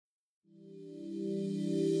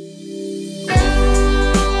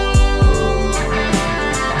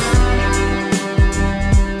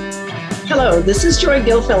This is Joy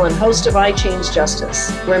Gilfilen, host of I Change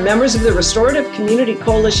Justice, where members of the Restorative Community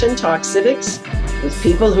Coalition talk civics with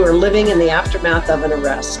people who are living in the aftermath of an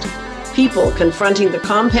arrest. People confronting the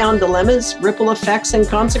compound dilemmas, ripple effects, and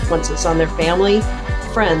consequences on their family,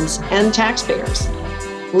 friends, and taxpayers.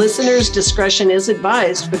 Listeners' discretion is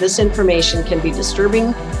advised, for this information can be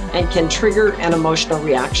disturbing and can trigger an emotional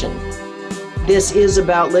reaction. This is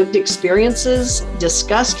about lived experiences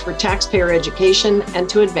discussed for taxpayer education and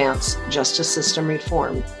to advance justice system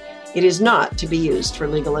reform. It is not to be used for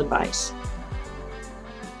legal advice.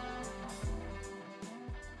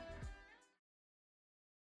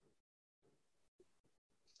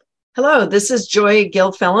 Hello, this is Joy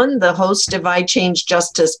Gilfilen, the host of I Change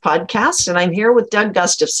Justice podcast, and I'm here with Doug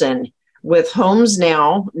Gustafson with Homes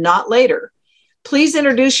Now, Not Later. Please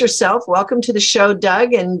introduce yourself. Welcome to the show,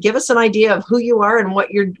 Doug, and give us an idea of who you are and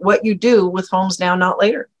what you do with Homes Now, Not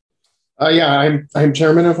Later. I'm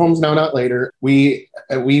chairman of Homes Now, Not Later. We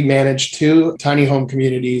manage 2 tiny home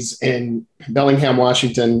communities in Bellingham,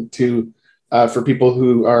 Washington, for people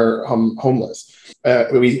who are homeless.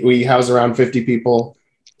 We house around 50 people,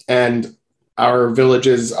 and our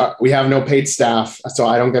villages, we have no paid staff, so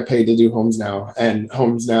I don't get paid to do Homes Now. And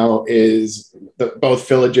Homes Now both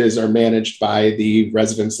villages are managed by the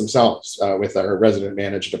residents themselves with our resident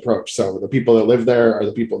managed approach. So the people that live there are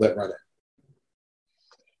the people that run it.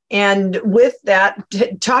 And with that,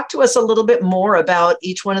 talk to us a little bit more about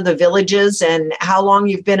each one of the villages and how long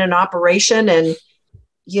you've been in operation, and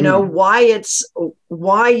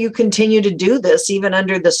why you continue to do this even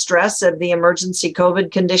under the stress of the emergency COVID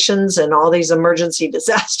conditions and all these emergency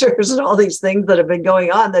disasters and all these things that have been going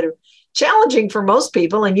on that are challenging for most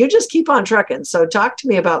people, and you just keep on trucking. So talk to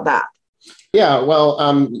me about that. Yeah, well,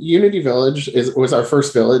 Unity Village was our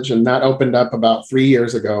first village, and that opened up about 3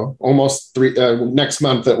 years ago. Almost next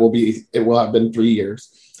month it will have been 3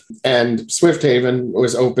 years. And Swift Haven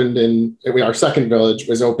was opened our second village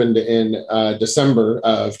was opened in December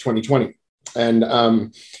of 2020. And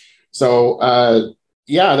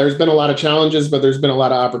there's been a lot of challenges, but there's been a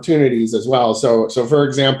lot of opportunities as well. So for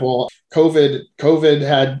example, COVID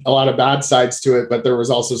had a lot of bad sides to it, but there was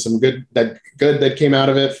also some good that came out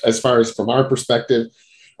of it as far as from our perspective.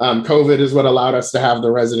 COVID is what allowed us to have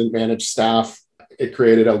the resident managed staff. It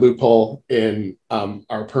created a loophole in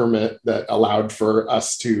our permit that allowed for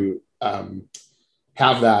us to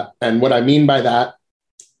have that. And what I mean by that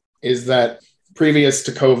is that previous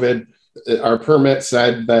to COVID, our permit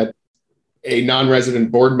said that a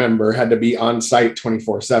non-resident board member had to be on site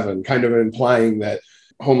 24/7, kind of implying that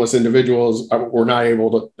homeless individuals are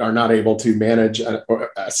not able to manage a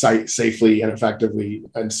site safely and effectively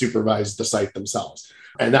and supervise the site themselves.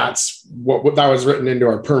 And that's what that was written into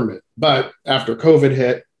our permit. But after COVID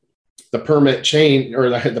hit, the permit changed, or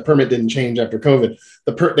the permit didn't change after COVID.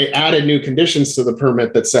 They added new conditions to the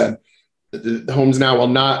permit that said the Homes Now will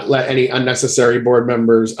not let any unnecessary board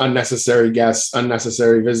members, unnecessary guests,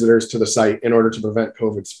 unnecessary visitors to the site in order to prevent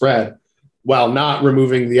COVID spread, while not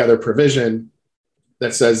removing the other provision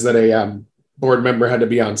that says that a board member had to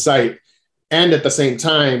be on site. And at the same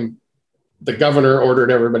time, the governor ordered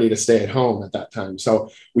everybody to stay at home at that time. So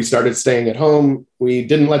we started staying at home. We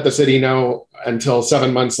didn't let the city know until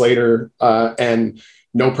 7 months later, and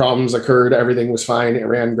no problems occurred. Everything was fine. It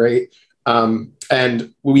ran great.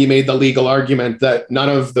 And we made the legal argument that none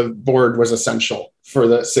of the board was essential for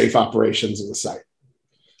the safe operations of the site.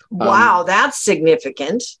 Wow, that's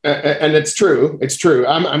significant. And it's true. It's true.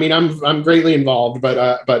 I'm greatly involved,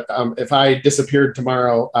 but if I disappeared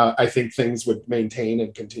tomorrow, I think things would maintain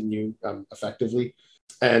and continue effectively.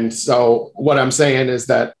 And so what I'm saying is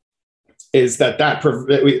that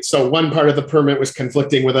so one part of the permit was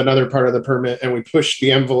conflicting with another part of the permit, and we pushed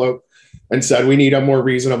the envelope and said we need a more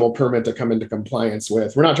reasonable permit to come into compliance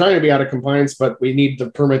with. We're not trying to be out of compliance, but we need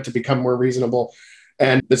the permit to become more reasonable.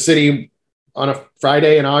 And the city, on a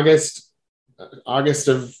Friday in August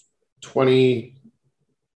of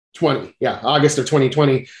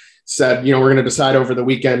 2020, said, we're going to decide over the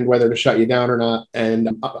weekend whether to shut you down or not.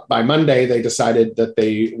 And by Monday, they decided that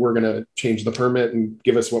they were going to change the permit and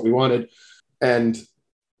give us what we wanted. And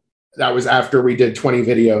that was after we did 20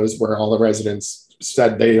 videos where all the residents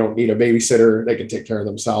said they don't need a babysitter, they can take care of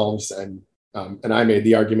themselves. And I made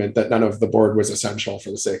the argument that none of the board was essential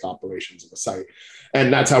for the safe operations of the site.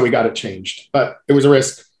 And that's how we got it changed. But it was a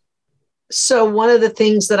risk. So one of the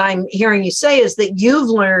things that I'm hearing you say is that you've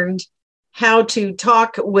learned how to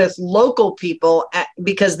talk with local people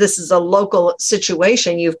because this is a local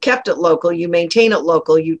situation. You've kept it local, you maintain it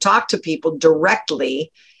local, you talk to people directly,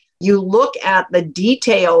 you look at the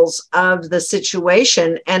details of the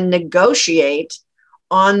situation and negotiate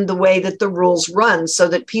on the way that the rules run, so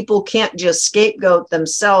that people can't just scapegoat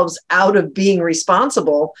themselves out of being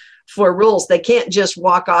responsible for rules. They can't just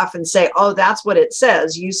walk off and say, oh, that's what it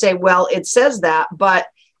says. You say, well, it says that, but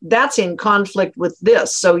that's in conflict with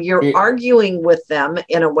this. So you're arguing with them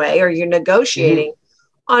in a way, or you're negotiating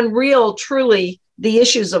on real, truly the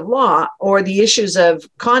issues of law or the issues of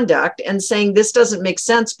conduct, and saying this doesn't make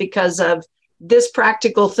sense because of this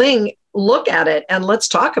practical thing. Look at it and let's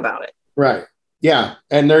talk about it. Right. Yeah.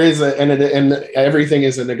 And there is and everything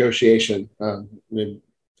is a negotiation. And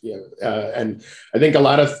I think a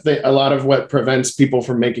lot of what prevents people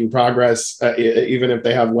from making progress, even if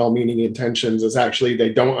they have well-meaning intentions, is actually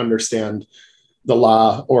they don't understand the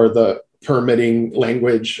law or the permitting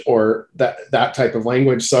language or that type of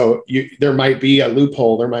language. So there might be a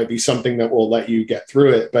loophole, there might be something that will let you get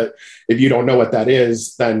through it. But if you don't know what that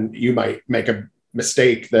is, then you might make a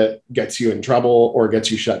mistake that gets you in trouble or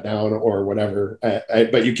gets you shut down or whatever.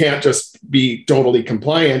 But you can't just be totally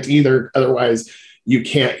compliant either. Otherwise, you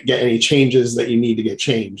can't get any changes that you need to get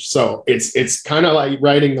changed. So it's kind of like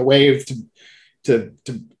riding the wave to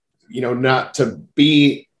not to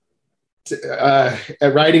be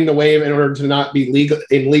riding the wave in order to not be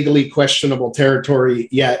in legally questionable territory,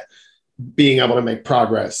 yet being able to make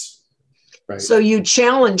progress. Right. So you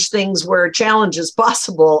challenge things where challenge is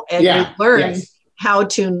possible, and you learn how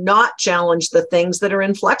to not challenge the things that are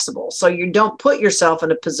inflexible. So you don't put yourself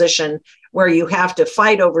in a position where you have to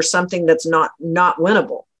fight over something that's not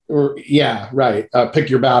winnable. Right.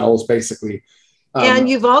 Pick your battles, basically. And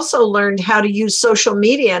you've also learned how to use social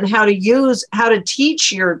media and how to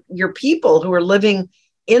teach your people who are living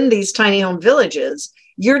in these tiny home villages.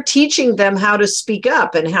 You're teaching them how to speak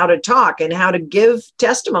up and how to talk and how to give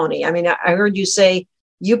testimony. I mean, I heard you say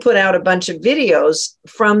you put out a bunch of videos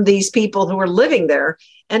from these people who are living there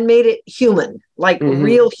and made it human, like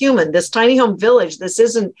real human. This tiny home village, this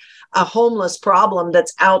isn't a homeless problem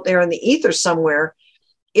that's out there in the ether somewhere.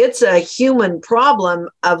 It's a human problem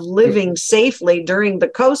of living safely during the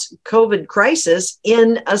COVID crisis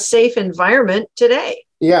in a safe environment today.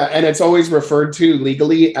 Yeah, and it's always referred to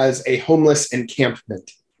legally as a homeless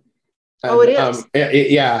encampment. And,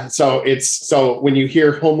 it is. So when you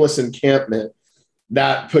hear homeless encampment,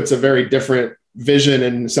 that puts a very different vision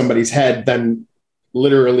in somebody's head than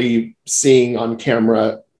literally seeing on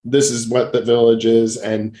camera, this is what the village is,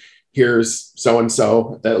 and here's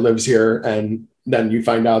so-and-so that lives here. And then you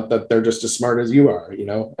find out that they're just as smart as you are,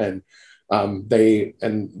 and they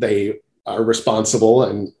are responsible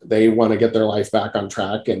and they want to get their life back on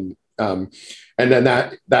track. And then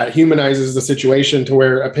that humanizes the situation to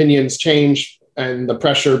where opinions change and the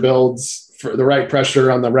pressure builds for the right pressure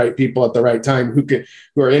on the right people at the right time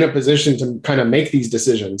who are in a position to kind of make these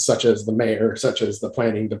decisions, such as the mayor, such as the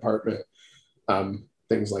planning department,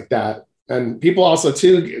 things like that. And people also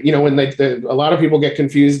too, when a lot of people get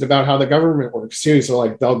confused about how the government works too. So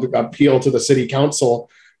like they'll appeal to the city council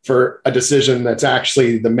for a decision that's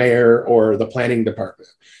actually the mayor or the planning department,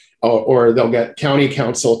 or they'll get county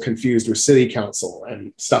council confused with city council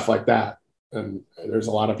and stuff like that. And there's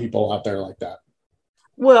a lot of people out there like that.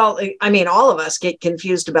 Well, I mean, all of us get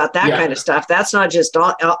confused about that kind of stuff. That's not just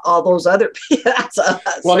all those other people. That's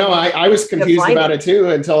us. Well, no, I was confused about it too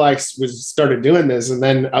until I started doing this. And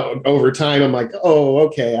then over time, I'm like, oh,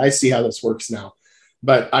 okay, I see how this works now.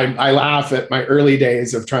 But I laugh at my early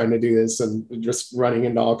days of trying to do this and just running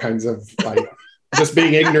into all kinds of like just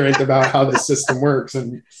being ignorant about how the system works.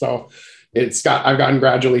 And so I've gotten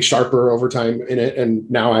gradually sharper over time in it.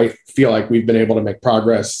 And now I feel like we've been able to make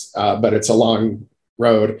progress, but it's a long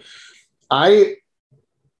road. I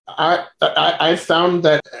found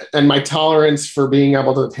that, and my tolerance for being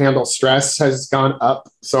able to handle stress has gone up,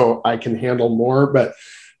 so I can handle more. But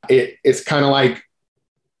it's kind of like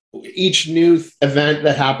each new event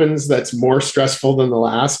that happens that's more stressful than the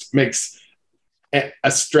last makes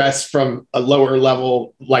a stress from a lower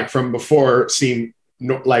level, like from before, seem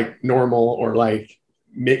like normal or like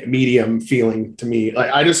medium feeling to me.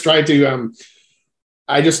 Like I just try to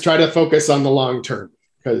focus on the long term,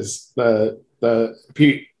 because the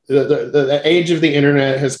age of the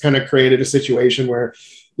internet has kind of created a situation where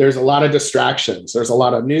there's a lot of distractions. There's a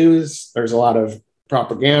lot of news. There's a lot of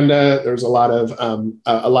propaganda. There's a lot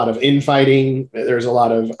of infighting. There's a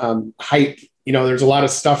lot of hype. There's a lot of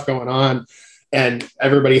stuff going on, and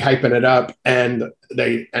everybody hyping it up, and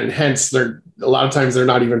hence they're a lot of times they're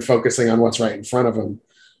not even focusing on what's right in front of them.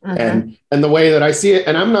 And the way that I see it,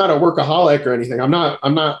 and I'm not a workaholic or anything. I'm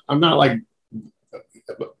not like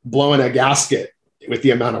blowing a gasket with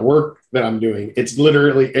the amount of work that I'm doing.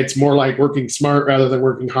 It's more like working smart rather than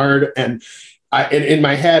working hard. And in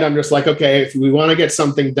my head, I'm just like, okay, if we want to get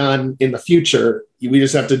something done in the future, we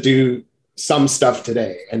just have to do some stuff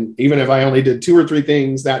today. And even if I only did 2 or 3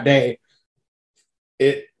 things that day,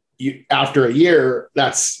 after a year,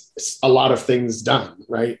 that's a lot of things done,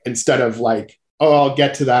 right? Instead of like, oh, I'll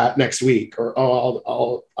get to that next week, or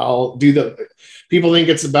I'll do people think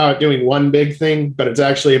it's about doing one big thing, but it's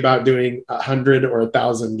actually about doing 100 or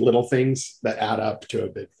 1,000 little things that add up to a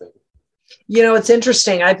big thing. It's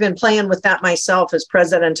interesting. I've been playing with that myself as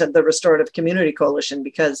president of the Restorative Community Coalition,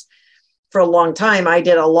 because for a long time, I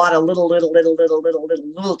did a lot of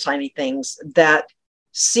little tiny things that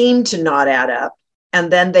seemed to not add up. And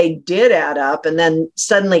then they did add up, and then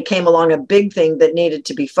suddenly came along a big thing that needed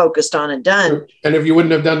to be focused on and done. And if you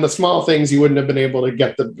wouldn't have done the small things, you wouldn't have been able to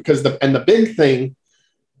get the big thing.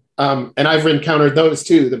 And I've encountered those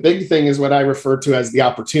too. The big thing is what I refer to as the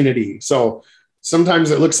opportunity. So sometimes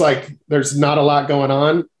it looks like there's not a lot going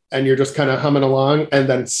on and you're just kind of humming along, and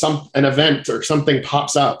then an event or something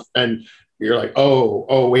pops up and you're like,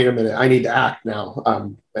 oh, wait a minute, I need to act now.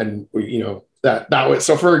 That was,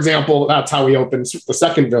 so for example, that's how we opened the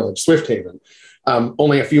second village, Swift Haven.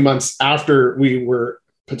 Only a few months after we were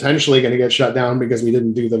potentially going to get shut down because we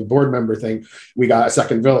didn't do the board member thing, we got a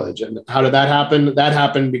second village. And how did that happen? That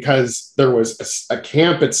happened because there was a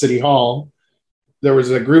camp at City Hall. There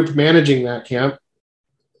was a group managing that camp.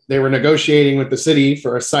 They were negotiating with the city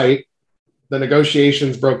for a site. The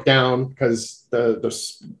negotiations broke down because the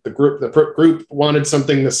group wanted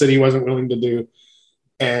something the city wasn't willing to do.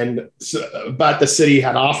 But the city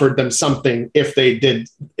had offered them something if they did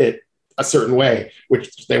it a certain way,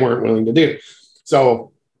 which they weren't willing to do.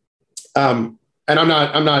 So, and I'm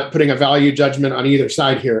not putting a value judgment on either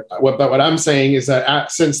side here. But what I'm saying is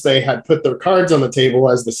that since they had put their cards on the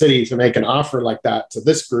table as the city to make an offer like that to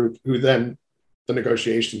this group, who then the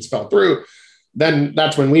negotiations fell through, then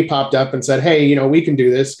that's when we popped up and said, hey, we can do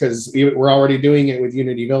this because we're already doing it with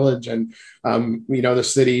Unity Village. And, the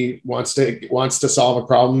city wants to solve a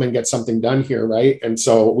problem and get something done here. Right. And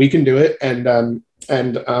so we can do it. And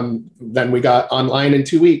then we got online in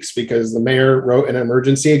 2 weeks because the mayor wrote an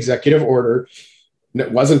emergency executive order. And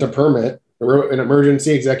it wasn't a permit. They wrote an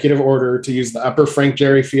emergency executive order to use the upper Frank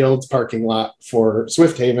Jerry Fields parking lot for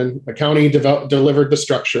Swift Haven. The county delivered the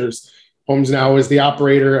structures. Homes Now is the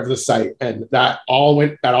operator of the site, and that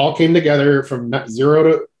all came together from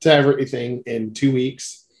zero to everything in 2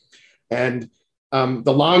 weeks. And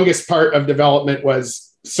the longest part of development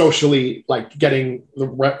was socially, like getting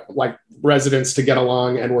the residents to get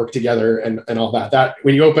along and work together and all that. That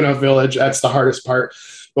when you open a village, that's the hardest part.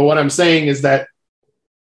 But what I'm saying is that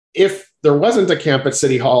if there wasn't a camp at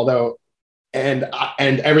City Hall, though, and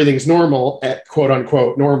everything's normal, at quote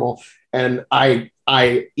unquote normal, and I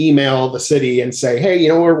email the city and say, hey,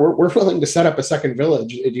 we're willing to set up a second village.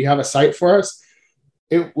 Do you have a site for us?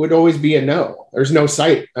 It would always be a no. There's no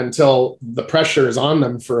site until the pressure is on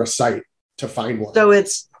them for a site to find one. So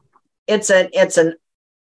it's an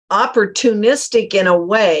opportunistic in a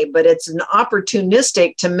way, but it's an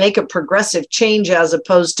opportunistic to make a progressive change as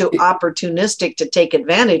opposed to opportunistic to take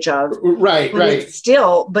advantage of. Right, but right.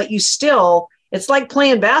 It's like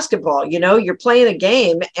playing basketball. You're playing a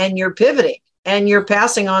game and you're pivoting and you're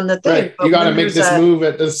passing on the thing. Right. You got to make this move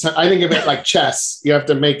at this time. I think of it like chess. You have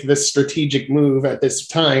to make this strategic move at this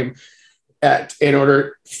time in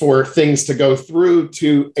order for things to go through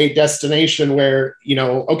to a destination where,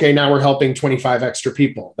 okay, now we're helping 25 extra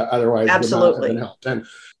people that otherwise absolutely would not have been helped.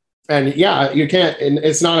 And yeah, you can't, and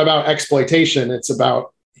it's not about exploitation. It's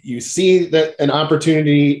about, you see that an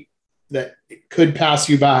opportunity that could pass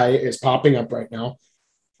you by is popping up right now,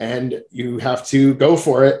 and you have to go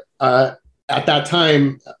for it at that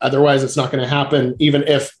time. Otherwise, it's not going to happen. Even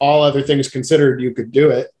if all other things considered, you could do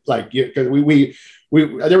it. Because we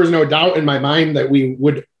there was no doubt in my mind that we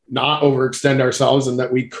would not overextend ourselves and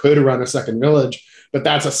that we could run a second village. But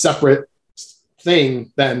that's a separate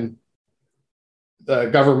thing than the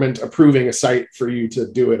government approving a site for you to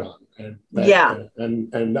do it on. And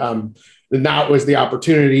that was the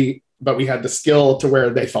opportunity. But we had the skill to where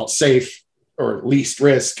they felt safe or least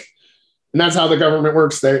risk. And that's how the government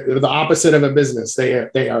works. They're the opposite of a business.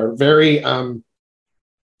 They are very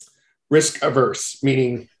risk averse,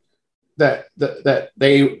 meaning that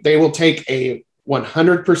they will take a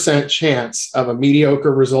 100% chance of a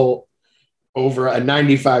mediocre result over a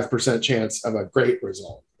 95% chance of a great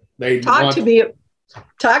result. Talk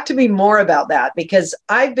to me more about that, because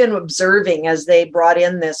I've been observing as they brought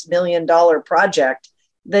in this $1 million project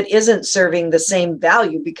that isn't serving the same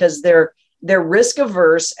value because they're risk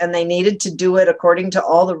averse and they needed to do it according to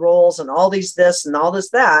all the rules and all these this and all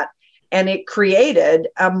this that. And it created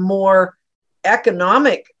a more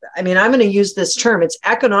economic, I mean, I'm going to use this term, it's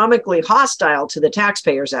economically hostile to the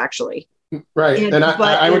taxpayers, actually. Right. And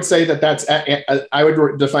I would say that's, I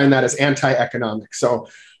would define that as anti-economic. So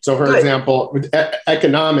for good. example,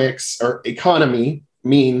 economics or economy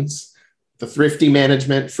means the thrifty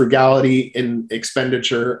management, frugality in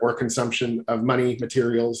expenditure or consumption of money,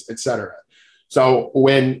 materials, etc. So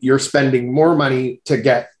when you're spending more money to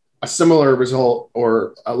get a similar result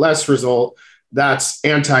or a less result, that's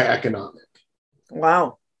anti-economic.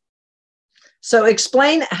 Wow. So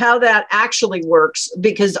explain how that actually works,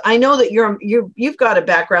 because I know that you've got a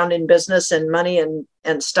background in business and money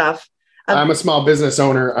and stuff. I'm a small business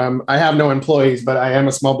owner. I have no employees, but I am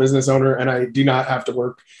a small business owner, and I do not have to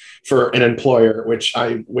work for an employer, which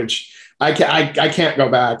I can't go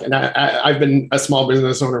back. And I've been a small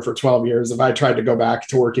business owner for 12 years. If I tried to go back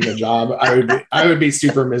to working a job, I would be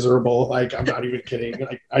super miserable. Like, I'm not even kidding.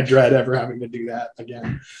 Like, I dread ever having to do that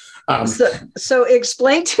again. So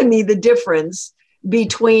explain to me the difference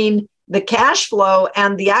between the cash flow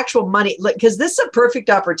and the actual money, because this is a perfect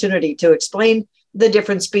opportunity to explain the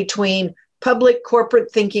difference between public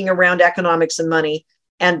corporate thinking around economics and money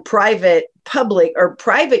and private public or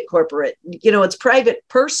private corporate. It's private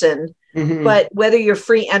person, but whether you're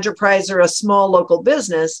free enterprise or a small local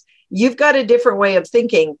business, you've got a different way of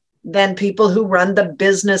thinking than people who run the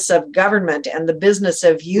business of government and the business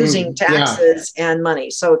of using taxes and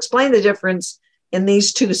money. So explain the difference in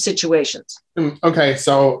these two situations. Okay.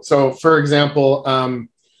 So for example,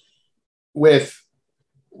 with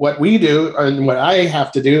what we do and what I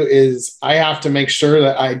have to do is I have to make sure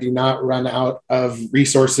that I do not run out of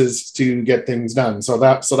resources to get things done. So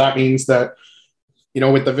that means that,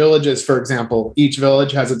 with the villages, for example, each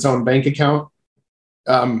village has its own bank account.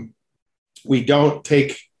 We have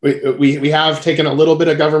taken a little bit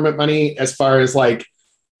of government money as far as like,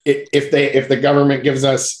 if the government gives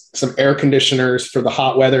us some air conditioners for the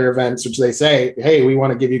hot weather events, which they say, hey, we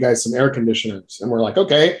want to give you guys some air conditioners. And we're like,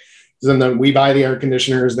 okay. And then we buy the air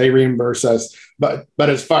conditioners, they reimburse us. But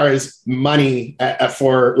as far as money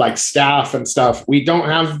for like staff and stuff, we don't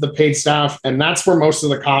have the paid staff. And that's where most of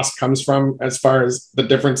the cost comes from as far as the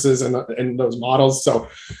differences in those models. So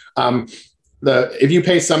if you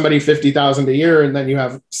pay somebody $50,000 a year and then you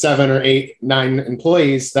have 7 or 8, 9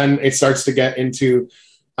 employees, then it starts to get into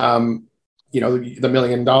the $1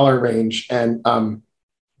 million range. And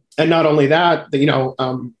not only that,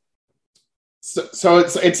 so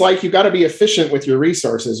it's like you got to be efficient with your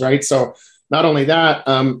resources, right? So not only that,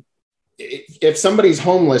 if somebody's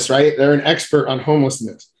homeless, right, they're an expert on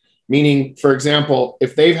homelessness. Meaning, for example,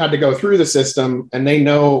 if they've had to go through the system and they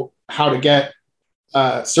know how to get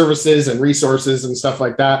services and resources and stuff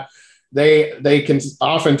like that, they can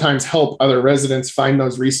oftentimes help other residents find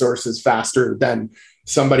those resources faster than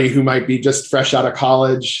somebody who might be just fresh out of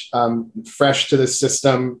college, fresh to the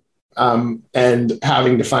system, and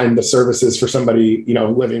having to find the services for somebody,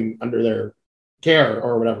 living under their care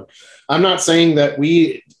or whatever. I'm not saying that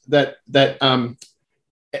we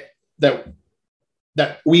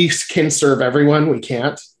can serve everyone. We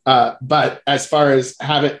can't. But as far as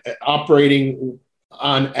operating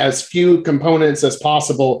on as few components as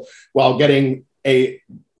possible while getting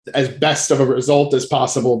as best of a result as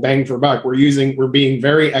possible, bang for buck, we're being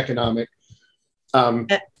very economic.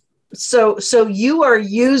 So you are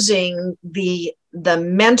using the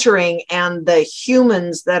mentoring and the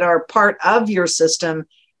humans that are part of your system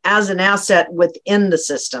as an asset within the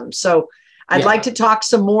system. So I'd like to talk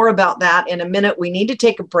some more about that in a minute. We need to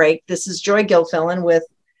take a break. This is Joy Gilfilen with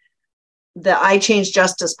the I Change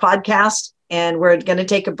Justice podcast, and we're going to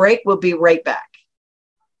take a break. We'll be right back.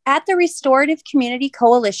 At the Restorative Community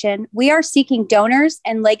Coalition, we are seeking donors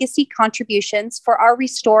and legacy contributions for our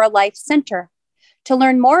Restore a Life Center. To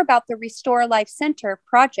learn more about the Restore a Life Center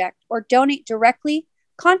project or donate directly,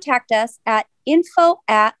 contact us at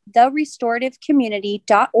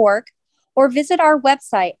info@therestorativeCommunity.org or visit our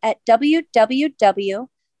website at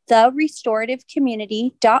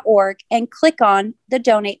www.therestorativeCommunity.org and click on the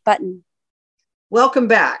donate button. Welcome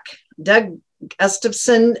back. Doug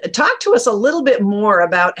Gustafson, talk to us a little bit more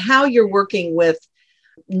about how you're working with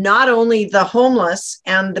not only the homeless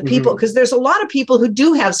and the people, because there's a lot of people who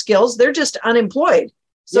do have skills, they're just unemployed.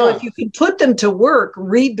 So if you can put them to work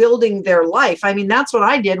rebuilding their life, I mean, that's what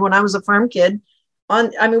I did when I was a farm kid.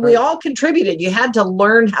 We all contributed. You had to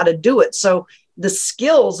learn how to do it. So the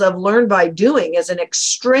skills of learn by doing is an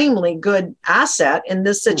extremely good asset in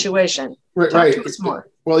this situation. Talk to us more.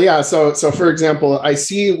 Well, yeah. So for example, I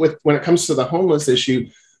see when it comes to the homeless issue,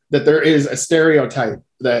 that there is a stereotype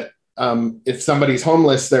that if somebody's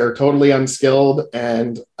homeless, they're totally unskilled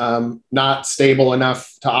and not stable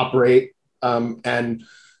enough to operate. And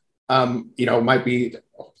might be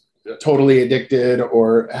totally addicted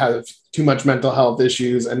or have too much mental health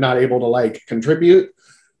issues and not able to like contribute.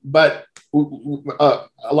 But a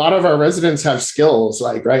lot of our residents have skills,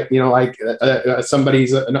 like, right,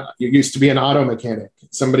 somebody's used to be an auto mechanic,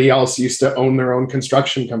 somebody else used to own their own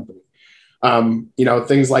construction company,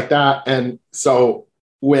 things like that. And so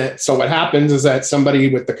what happens is that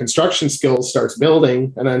somebody with the construction skills starts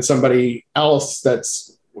building, and then somebody else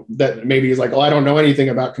that maybe is like, oh, I don't know anything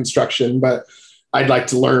about construction, but I'd like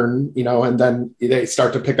to learn, and then they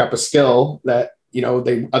start to pick up a skill that,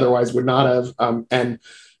 they otherwise would not have. And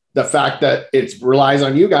the fact that it relies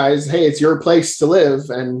on you guys, hey, it's your place to live.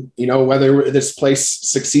 And, whether this place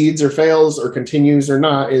succeeds or fails or continues or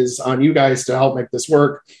not is on you guys to help make this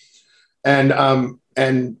work. And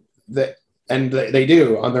they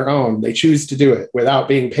do on their own. They choose to do it without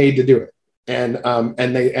being paid to do it. And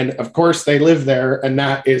of course they live there. And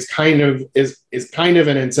that is kind of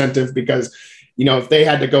an incentive, because, if they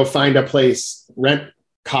had to go find a place rent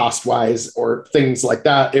cost wise or things like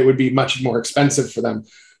that, it would be much more expensive for them.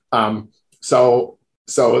 So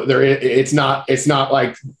it's not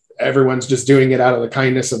like everyone's just doing it out of the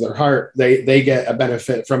kindness of their heart. They get a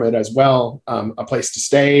benefit from it as well. A place to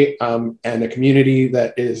stay, and a community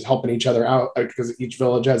that is helping each other out, because each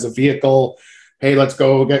village has a vehicle. Hey, let's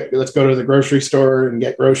go to the grocery store and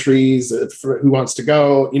get groceries for who wants to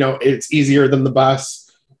go. It's easier than the bus.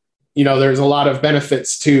 There's a lot of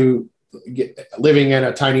benefits to living in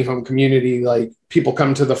a tiny home community. Like, people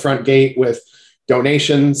come to the front gate with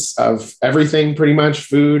donations of everything, pretty much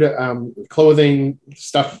food, clothing,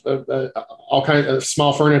 stuff, all kinds of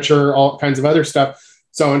small furniture, all kinds of other stuff.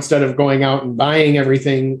 So instead of going out and buying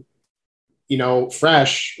everything,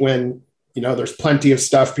 fresh, when, there's plenty of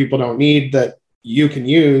stuff people don't need that you can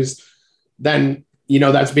use, then,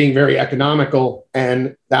 that's being very economical.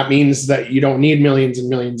 And that means that you don't need millions and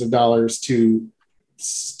millions of dollars to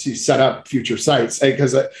set up future sites,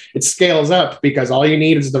 because it scales up, because all you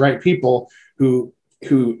need is the right people who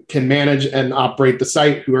can manage and operate the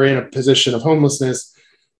site, who are in a position of homelessness,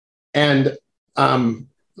 and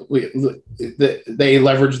they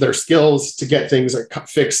leverage their skills to get things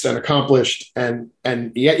fixed and accomplished. And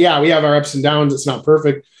yeah, we have our ups and downs. It's not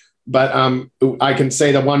perfect, but I can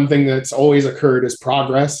say the one thing that's always occurred is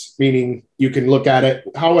progress, meaning you can look at it.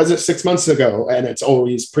 How was it 6 months ago? And it's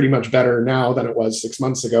always pretty much better now than it was 6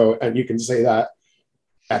 months ago. And you can say that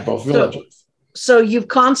at both villages. So you've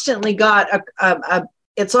constantly got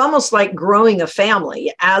it's almost like growing a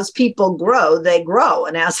family. As people grow, they grow.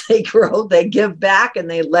 And as they grow, they give back and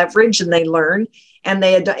they leverage and they learn. And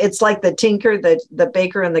it's like the tinker, the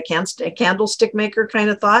baker and the candlestick maker kind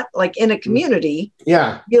of thought. Like, in a community,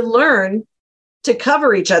 you learn to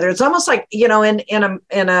cover each other. It's almost like, in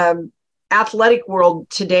a athletic world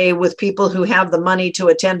today, with people who have the money to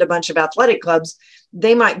attend a bunch of athletic clubs,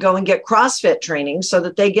 they might go and get CrossFit training so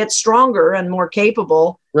that they get stronger and more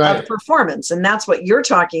capable of performance. And that's what you're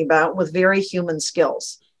talking about with very human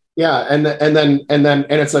skills. Yeah. And then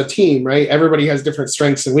it's a team, right? Everybody has different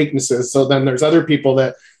strengths and weaknesses. So then there's other people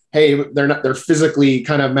that, hey, they're physically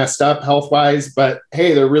kind of messed up health wise, but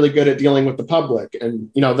hey, they're really good at dealing with the public. And,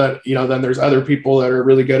 then there's other people that are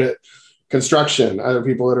really good at construction, other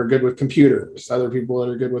people that are good with computers, other people that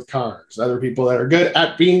are good with cars, other people that are good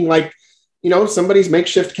at being like, somebody's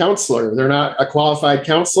makeshift counselor. They're not a qualified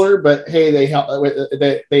counselor, but hey,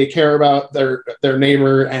 they care about their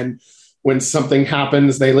neighbor. And when something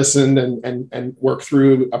happens, they listen and work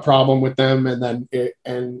through a problem with them. And then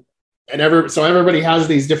so everybody has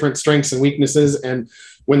these different strengths and weaknesses. And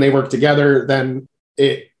when they work together, then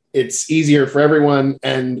it's easier for everyone.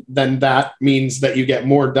 And then that means that you get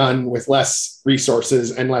more done with less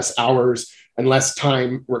resources and less hours and less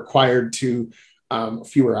time required to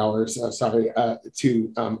fewer hours,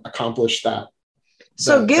 to accomplish that.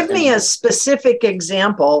 So give me a specific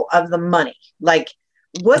example of the money. Like,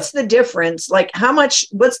 what's the difference? Like,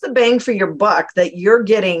 what's the bang for your buck that you're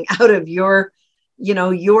getting out of your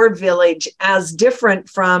village as different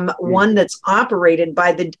from one that's operated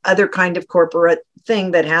by the other kind of corporate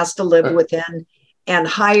thing that has to live within and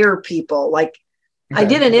hire people? Like, I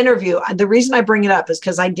did an interview. The reason I bring it up is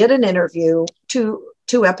because I did an interview two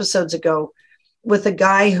episodes ago with a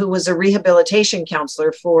guy who was a rehabilitation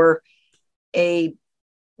counselor for a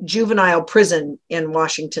juvenile prison in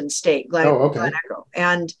Washington State, Glen-Echo.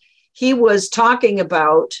 And he was talking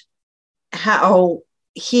about how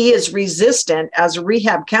he is resistant as a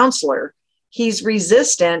rehab counselor. He's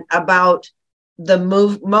resistant about the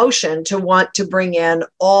motion to want to bring in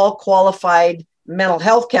all qualified mental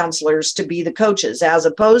health counselors to be the coaches, as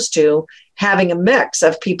opposed to having a mix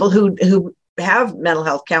of people who have mental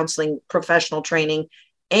health counseling professional training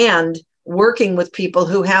and working with people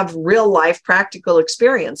who have real life practical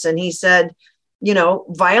experience. And he said,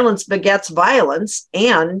 violence begets violence.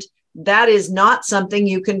 And that is not something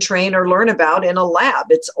you can train or learn about in a lab.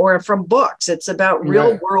 Or from books. It's about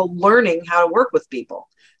real world learning how to work with people.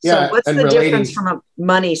 So what's the difference from a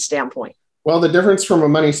money standpoint? Well, the difference from a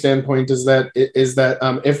money standpoint is that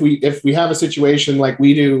if we have a situation like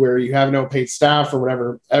we do where you have no paid staff or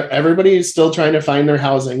whatever, everybody is still trying to find their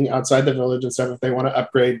housing outside the village and stuff if they want to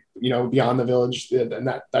upgrade, beyond the village,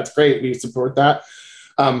 and that's great. We support that.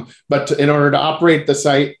 But in order to operate the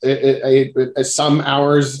site, some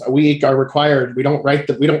hours a week are required. We don't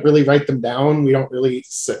really write them down. We don't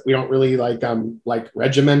really like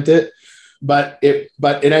regiment it. But it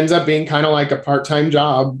ends up being kind of like a part-time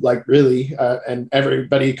job, like really, and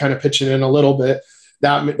everybody kind of pitching in a little bit.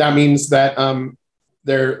 That means that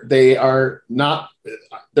they're not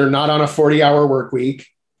on a 40-hour work week.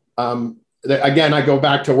 Again, I go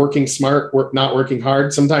back to working smart, not working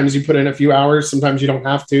hard. Sometimes you put in a few hours, sometimes you don't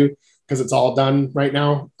have to because it's all done right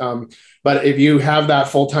now. But if you have that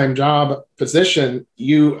full-time job position,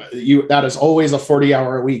 that is always a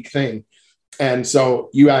 40-hour a week thing. And so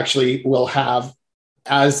you actually will have,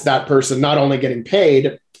 as that person, not only getting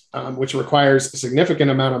paid, which requires a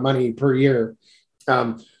significant amount of money per year,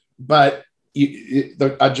 but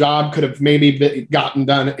a job could have maybe gotten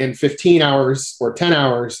done in 15 hours or 10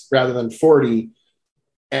 hours rather than 40.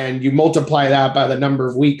 And you multiply that by the number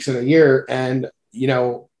of weeks in a year. And,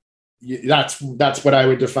 that's what I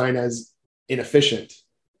would define as inefficient.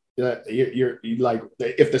 You're like,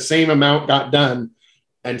 if the same amount got done,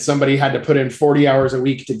 and somebody had to put in 40 hours a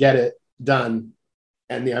week to get it done,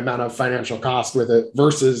 and the amount of financial cost with it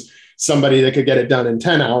versus somebody that could get it done in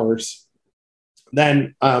 10 hours,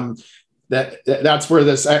 then that's where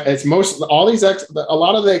a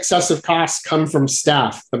lot of the excessive costs come from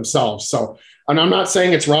staff themselves. So, and I'm not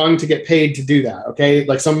saying it's wrong to get paid to do that. Okay.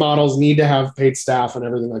 Like some models need to have paid staff and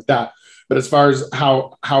everything like that. But as far as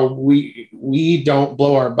how we don't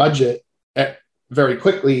blow our budget very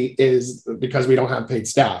quickly is because we don't have paid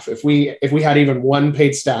staff. If we had even one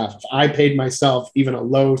paid staff, if I paid myself even a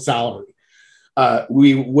low salary,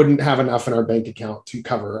 we wouldn't have enough in our bank account to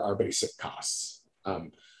cover our basic costs.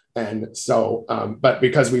 But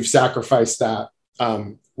because we've sacrificed that,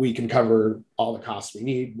 we can cover all the costs we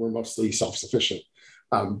need. We're mostly self-sufficient.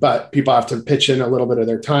 But people have to pitch in a little bit of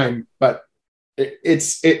their time. But it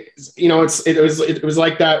was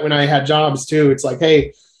like that when I had jobs too. It's like,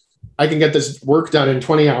 hey, I can get this work done in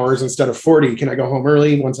 20 hours instead of 40. Can I go home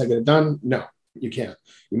early once I get it done? No, you can't.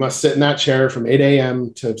 You must sit in that chair from 8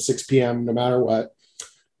 a.m. to 6 p.m. no matter what.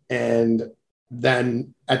 And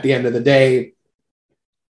then at the end of the day,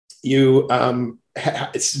 you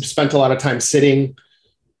spent a lot of time sitting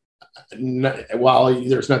while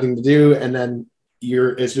there's nothing to do. And then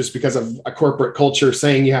it's just because of a corporate culture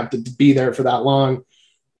saying you have to be there for that long.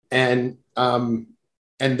 And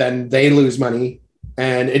then they lose money.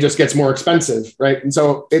 And it just gets more expensive, right? And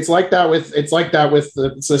so it's like that with it's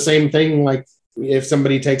the same thing. Like if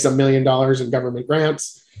somebody takes $1 million in government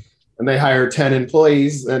grants and they hire 10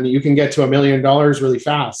 employees, then you can get to $1 million really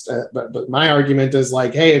fast. But my argument is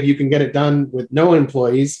like, hey, if you can get it done with no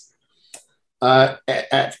employees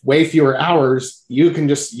at way fewer hours, you can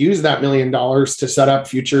just use that $1 million to set up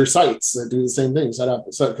future sites that do the same thing.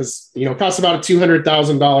 Because it costs about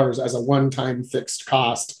 $200,000 as a one-time fixed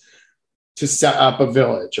cost to set up a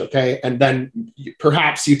village, okay? And then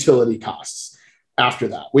perhaps utility costs after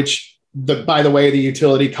that, which, by the way, the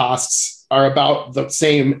utility costs are about the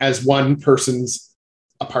same as one person's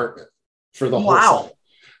apartment for the whole site.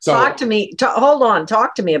 So talk to me.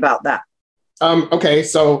 Talk to me about that. Okay,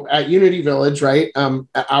 so at Unity Village, right,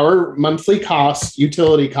 our monthly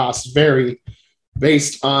utility costs vary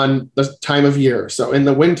based on the time of year. So in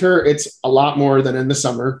the winter, it's a lot more than in the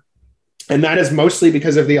summer. And that is mostly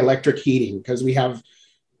because of the electric heating, because we have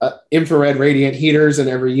infrared radiant heaters in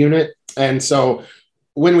every unit. And so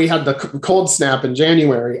when we had the cold snap in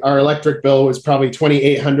January, our electric bill was probably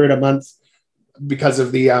 $2,800 a month because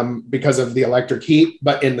of the electric heat.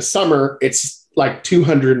 But in the summer, it's like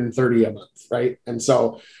 $230 a month, right? And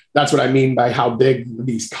so that's what I mean by how big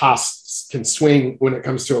these costs can swing when it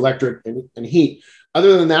comes to electric and heat.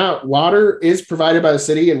 Other than that, water is provided by the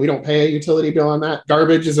city and we don't pay a utility bill on that.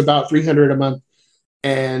 Garbage is about $300 a month.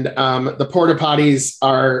 And the porta potties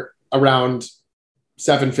are around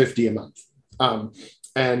 $750 a month.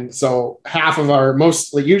 And so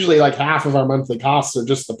usually half of our monthly costs are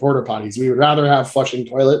just the porta potties. We would rather have flushing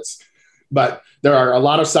toilets, but there are a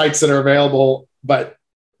lot of sites that are available, but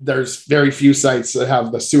there's very few sites that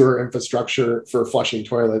have the sewer infrastructure for flushing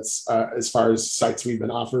toilets. As far as sites we've been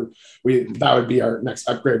offered, that would be our next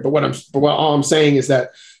upgrade. But all I'm saying is that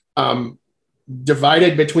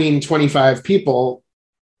divided between 25 people,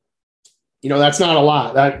 that's not a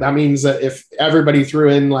lot. That means that if everybody threw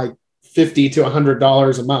in like $50 to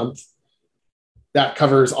 $100 a month, that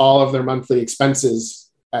covers all of their monthly expenses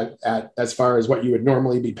at as far as what you would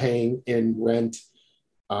normally be paying in rent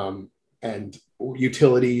and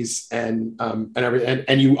utilities and everything.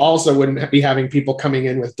 And you also wouldn't be having people coming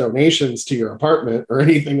in with donations to your apartment or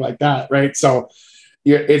anything like that, right? So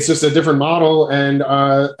it's just a different model,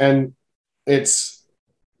 and it's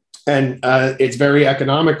very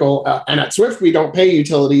economical. And at Swift, we don't pay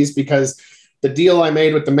utilities because the deal I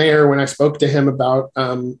made with the mayor when I spoke to him about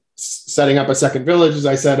setting up a second village is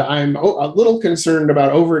I said, I'm a little concerned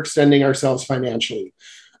about overextending ourselves financially.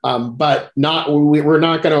 But we're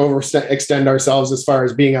not going to overextend ourselves as far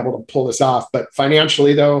as being able to pull this off. But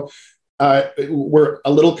financially, though, we're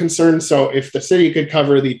a little concerned. So if the city could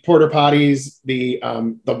cover the porta potties, the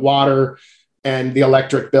water, and the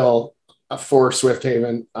electric bill for Swift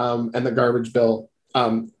Haven, and the garbage bill,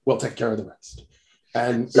 we'll take care of the rest.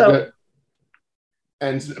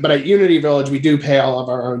 But at Unity Village, we do pay all of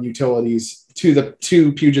our own utilities to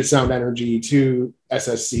Puget Sound Energy, to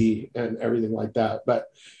SSC, and everything like that. But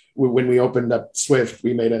when we opened up Swift,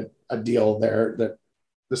 we made a deal there that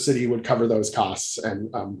the city would cover those costs,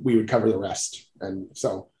 and we would cover the rest. And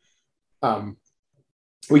so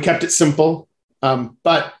we kept it simple.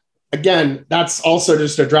 But again, that's also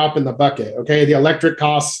just a drop in the bucket. Okay, the electric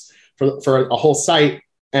costs for a whole site,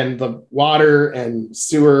 and the water and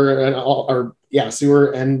sewer and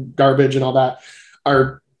sewer and garbage and all that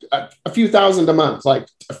are a few thousand a month, like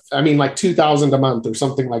 $2,000 a month or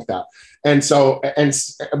something like that.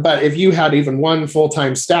 But if you had even one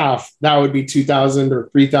full-time staff, that would be $2,000 or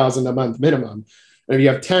 $3,000 a month minimum. And if you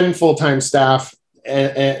have 10 full-time staff,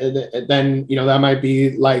 then that might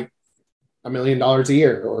be like $1 million a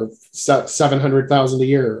year or $700,000 a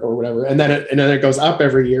year or whatever, and then it goes up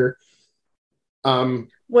every year.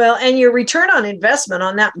 Well, and your return on investment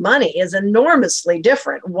on that money is enormously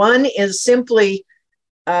different. One is simply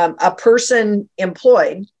a person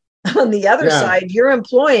employed. On the other side, you're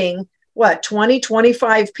employing 20,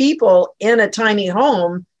 25 people in a tiny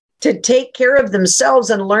home to take care of themselves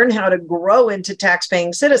and learn how to grow into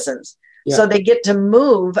tax-paying citizens. Yeah. So they get to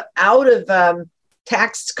move out of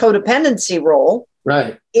tax codependency role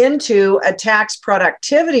into a tax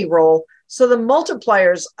productivity role. So the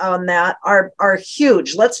multipliers on that are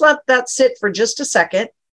huge. Let's let that sit for just a second,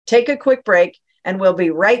 take a quick break, and we'll be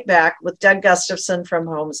right back with Doug Gustafson from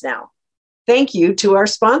Homes Now. Thank you to our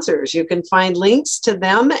sponsors. You can find links to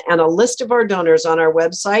them and a list of our donors on our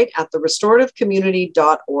website at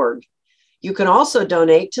therestorativeCommunity.org. You can also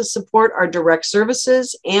donate to support our direct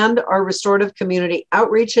services and our restorative community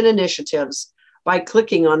outreach and initiatives by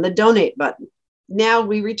clicking on the donate button. Now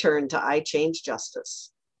we return to I Change Justice.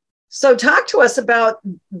 So talk to us about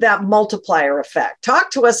that multiplier effect. Talk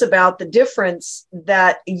to us about the difference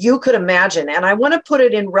that you could imagine. And I want to put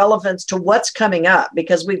it in relevance to what's coming up,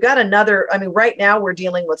 because we've got right now we're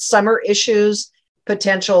dealing with summer issues,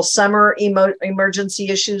 potential summer emergency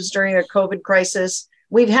issues during a COVID crisis.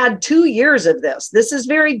 We've had 2 years of this. This is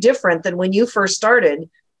very different than when you first started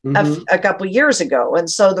a couple of years ago. And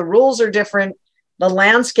so the rules are different. The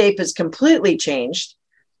landscape has completely changed.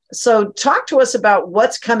 So talk to us about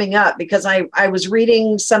what's coming up, because I was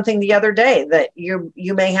reading something the other day that you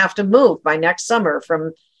may have to move by next summer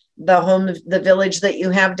from the village that you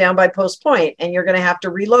have down by Post Point, and you're going to have to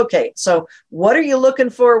relocate. So what are you looking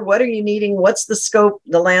for? What are you needing? What's the scope,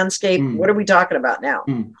 the landscape? What are we talking about now?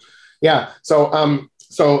 Yeah. So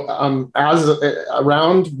as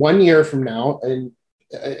around 1 year from now, and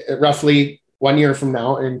roughly 1 year from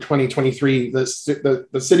now in 2023, the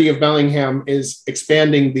city of Bellingham is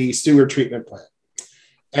expanding the sewer treatment plant.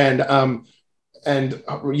 And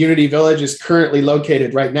Unity Village is currently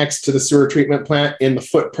located right next to the sewer treatment plant in the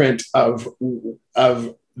footprint of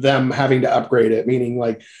them having to upgrade it, meaning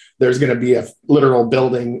like there's going to be a literal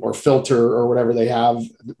building or filter or whatever they have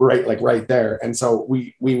right there. And so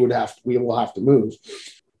we will have to move.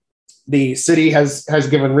 The city has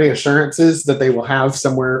given reassurances that they will have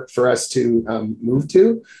somewhere for us to move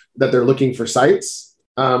to, that they're looking for sites.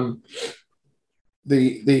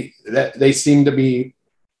 They seem to be,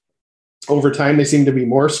 over time, they seem to be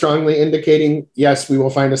more strongly indicating, yes, we will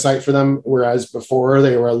find a site for them, whereas before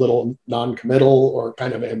they were a little non-committal or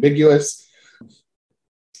kind of ambiguous.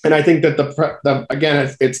 And I think that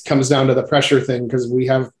again, it comes down to the pressure thing, because we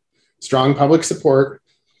have strong public support,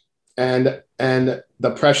 and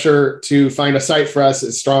the pressure to find a site for us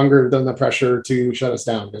is stronger than the pressure to shut us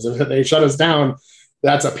down. Because if they shut us down,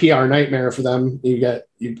 that's a PR nightmare for them.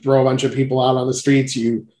 You throw a bunch of people out on the streets,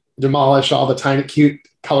 you demolish all the tiny, cute,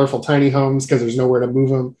 colorful tiny homes because there's nowhere to move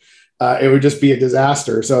them. It would just be a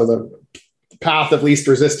disaster. So the path of least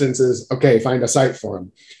resistance is, okay, find a site for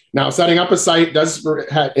them. Now, setting up a site does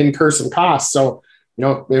incur some costs. So,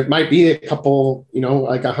 it might be a couple,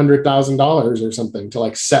 like $100,000 or something to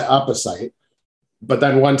like set up a site. But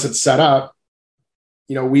then once it's set up,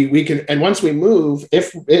 we can, and once we move,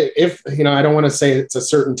 if I don't want to say it's a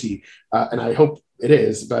certainty, and I hope it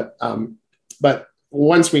is, but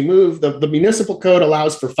once we move, the municipal code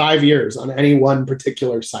allows for 5 years on any one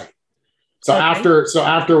particular site. So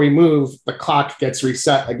after we move, the clock gets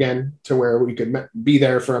reset again to where we could be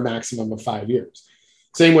there for a maximum of 5 years.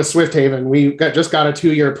 Same with Swift Haven. We just got a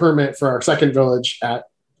 2-year permit for our second village at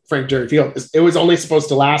Frank Jerry Field. It was only supposed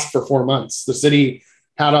to last for 4 months. The city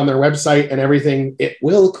had on their website and everything, it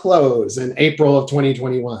will close in April of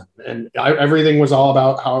 2021. And everything was all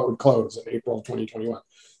about how it would close in April of 2021.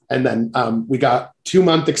 And then we got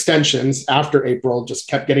 2-month extensions after April, just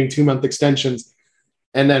kept getting 2-month extensions.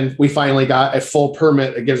 And then we finally got a full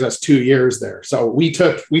permit that gives us 2 years there. So we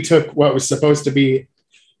took what was supposed to be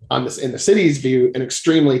in the city's view, an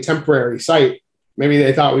extremely temporary site. Maybe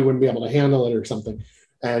they thought we wouldn't be able to handle it or something,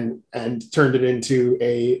 and turned it into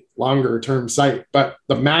a longer term site. But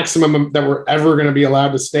the maximum that we're ever going to be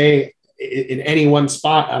allowed to stay in any one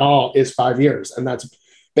spot at all is 5 years. And that's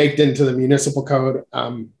baked into the municipal code.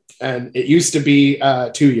 And it used to be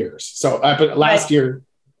 2 years. So last year.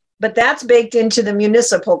 But that's baked into the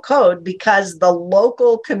municipal code because the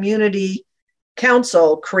local community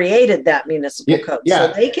council created that municipal code. Yeah.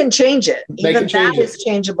 So they can change it. Even that is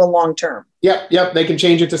changeable long term. Yep. They can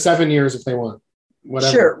change it to 7 years if they want.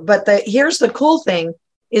 Whatever. Sure. But here's the cool thing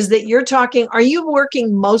is that are you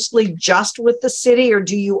working mostly just with the city, or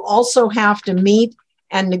do you also have to meet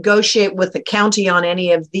and negotiate with the county on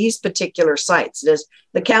any of these particular sites?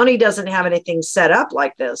 The county doesn't have anything set up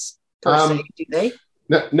like this per se, do they?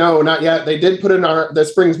 No, not yet. They did put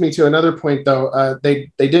this brings me to another point though.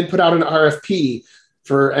 They did put out an RFP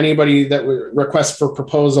for anybody that would request for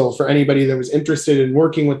proposal for anybody that was interested in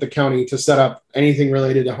working with the county to set up anything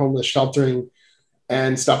related to homeless sheltering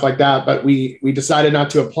and stuff like that. But we decided not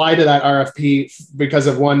to apply to that RFP because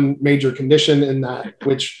of one major condition in that,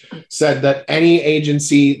 which said that any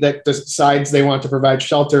agency that decides they want to provide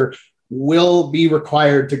shelter will be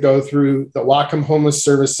required to go through the Whatcom Homeless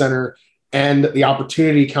Service Center and the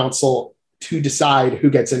Opportunity Council to decide who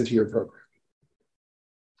gets into your program.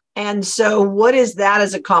 And so what is that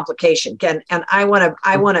as a complication? And I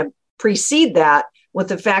want to precede that with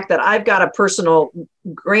the fact that I've got a personal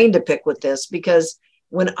grain to pick with this, because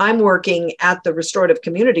when I'm working at the Restorative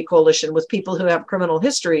Community Coalition with people who have criminal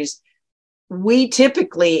histories, we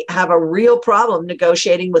typically have a real problem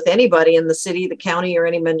negotiating with anybody in the city, the county, or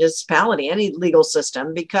any municipality, any legal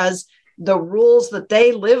system, because the rules that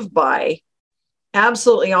they live by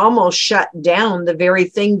absolutely almost shut down the very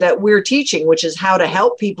thing that we're teaching, which is how to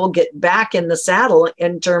help people get back in the saddle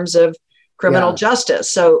in terms of criminal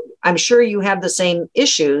justice. So I'm sure you have the same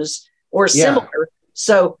issues or similar. Yeah.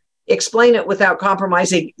 So explain it without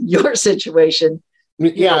compromising your situation. I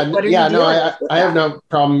have no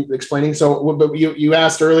problem explaining. So, but you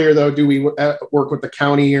asked earlier though, do we work with the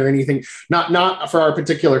county or anything? Not for our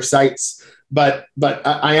particular sites, but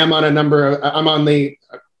I am on I'm on the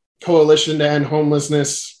Coalition to End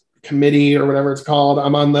Homelessness Committee or whatever it's called.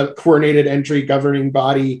 I'm on the Coordinated Entry governing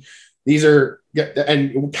body.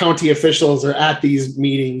 And county officials are at these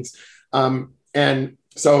meetings. And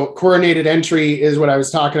so coordinated entry is what I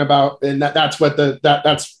was talking about. And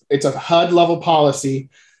it's a HUD level policy.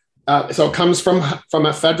 So it comes from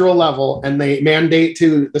a federal level, and they mandate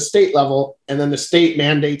to the state level, and then the state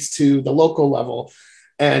mandates to the local level.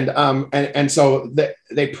 And so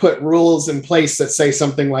they put rules in place that say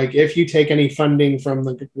something like, if you take any funding from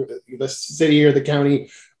the city or the county,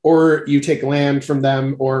 or you take land from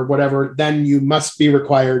them or whatever, then you must be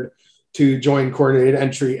required to join coordinated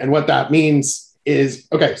entry. And what that means is,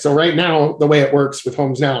 okay, so right now, the way it works with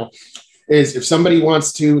Homes Now is if somebody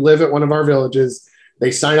wants to live at one of our villages, they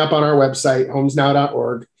sign up on our website,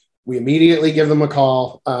 homesnow.org. We immediately give them a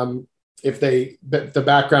call. If the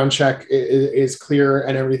background check is clear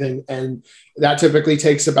and everything. And that typically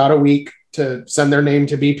takes about a week to send their name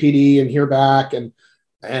to BPD and hear back and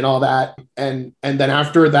all that. And then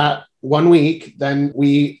after that 1 week, then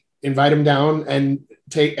we invite them down and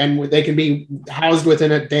they can be housed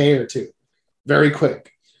within a day or two, very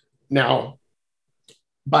quick. Now,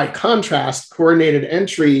 by contrast, coordinated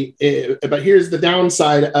entry, but here's the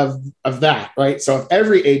downside of that, right? So if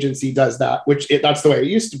every agency does that, that's the way it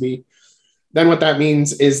used to be, then what that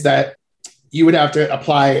means is that you would have to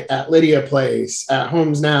apply at Lydia Place, at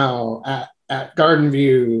Homes Now, at Garden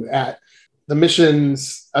View, at the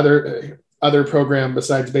Missions, other program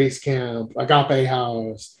besides Base Camp, Agape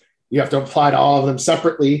House. You have to apply to all of them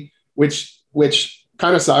separately, which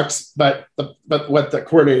kind of sucks. But what the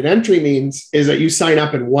coordinated entry means is that you sign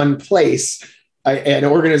up in one place. An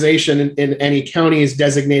organization in any county is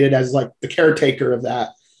designated as like the caretaker of that.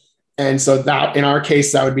 And so that, in our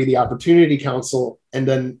case, that would be the Opportunity Council. And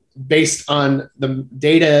then based on the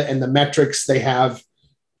data and the metrics they have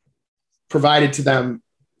provided to them,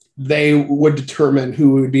 they would determine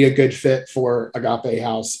who would be a good fit for Agape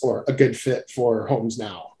House, or a good fit for Homes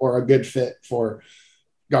Now, or a good fit for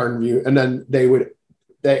Garden View. And then they would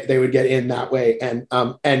get in that way. And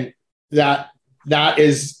that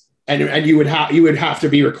is, and you would have to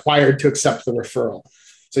be required to accept the referral.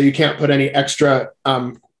 So you can't put any extra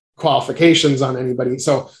qualifications on anybody.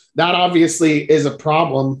 So that obviously is a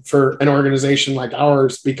problem for an organization like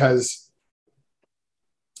ours, because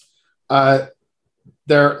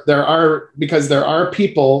there are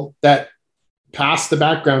people that pass the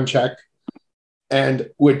background check and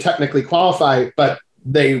would technically qualify, but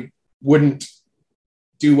they wouldn't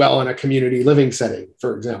do well in a community living setting,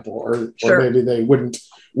 for example, or maybe they wouldn't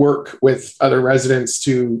work with other residents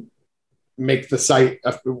to make the site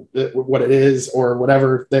what it is or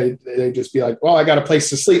whatever. They just be like, well, I got a place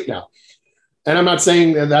to sleep now. And I'm not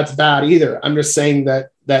saying that that's bad either. I'm just saying that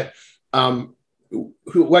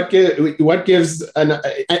what gives and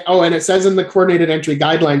it says in the coordinated entry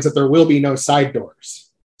guidelines that there will be no side doors.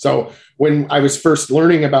 So when I was first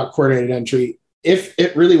learning about coordinated entry, if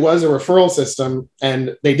it really was a referral system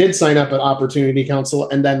and they did sign up at Opportunity Council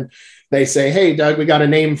and then they say, hey, Doug, we got a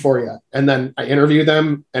name for you. And then I interview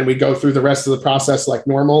them and we go through the rest of the process like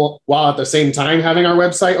normal while at the same time having our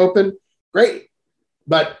website open. Great.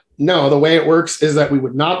 But no, the way it works is that we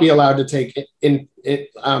would not be allowed to take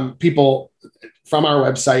people from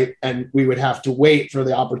our website, and we would have to wait for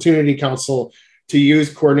the Opportunity Council to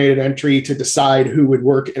use coordinated entry to decide who would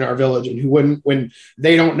work in our village and who wouldn't, when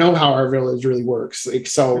they don't know how our village really works.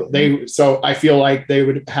 So I feel like they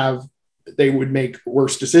would make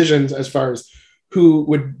worse decisions as far as who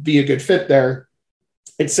would be a good fit there.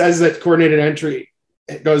 It says that coordinated entry,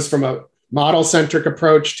 it goes from a model-centric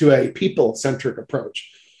approach to a people-centric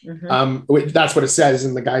approach. Mm-hmm. That's what it says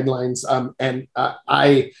in the guidelines.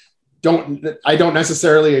 I don't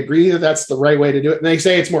necessarily agree that that's the right way to do it. And they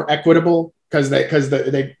say it's more equitable because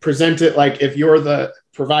they present it like if you're the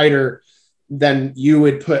provider, then you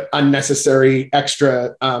would put unnecessary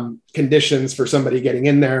extra conditions for somebody getting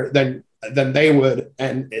in there than they would,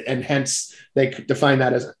 and hence they could define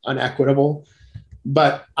that as unequitable.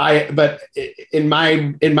 But in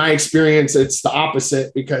my experience, it's the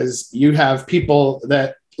opposite, because you have people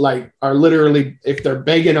that like are literally, if they're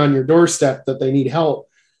begging on your doorstep that they need help,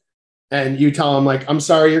 and you tell them like, I'm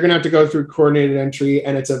sorry, you're going to have to go through coordinated entry.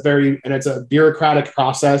 And it's a bureaucratic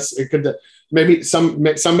process. It could, maybe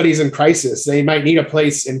somebody's in crisis. They might need a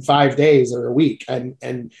place in 5 days or a week.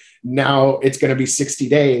 And now it's going to be 60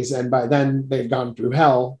 days. And by then they've gone through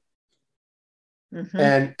hell.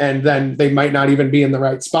 Mm-hmm. And then they might not even be in the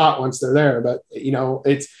right spot once they're there. But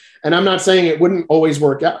and I'm not saying it wouldn't always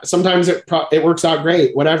work out. Sometimes it works out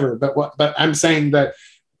great, whatever. But I'm saying that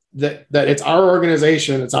it's our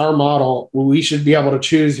organization, it's our model. We should be able to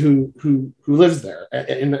choose who lives there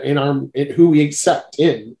in who we accept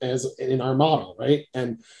in our model, right?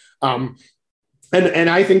 And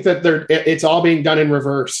I think that it's all being done in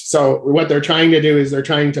reverse. So what they're trying to do is they're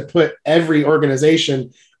trying to put every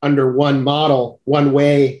organization under one model, one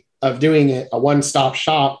way of doing it, a one-stop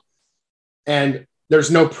shop, and there's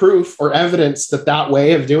no proof or evidence that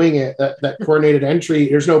way of doing it, that coordinated entry,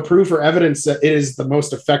 there's no proof or evidence that it is the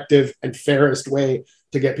most effective and fairest way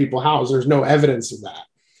to get people housed. There's no evidence of that.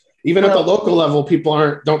 Even at the local level,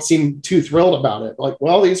 people don't seem too thrilled about it. Like,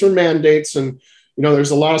 well, these are mandates, and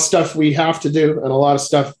there's a lot of stuff we have to do, and a lot of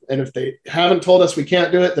stuff. And if they haven't told us we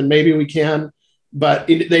can't do it, then maybe we can. But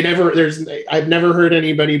I've never heard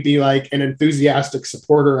anybody be like an enthusiastic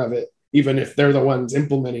supporter of it, even if they're the ones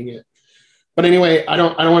implementing it. But anyway, I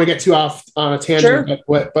don't want to get too off on a tangent.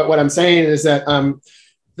 Sure. But what I'm saying is that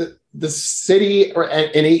the city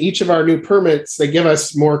in each of our new permits, they give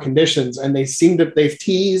us more conditions, and they've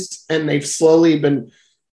teased and they've slowly been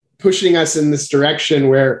pushing us in this direction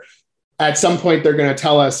where at some point they're going to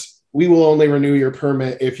tell us, we will only renew your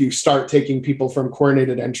permit if you start taking people from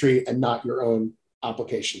coordinated entry and not your own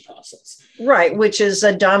application process. Right, which is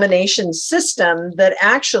a domination system that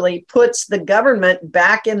actually puts the government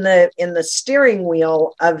back in the steering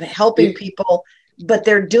wheel of helping people, but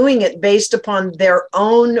they're doing it based upon their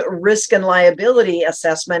own risk and liability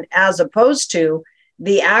assessment, as opposed to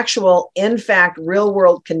the actual, in fact, real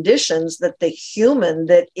world conditions that the human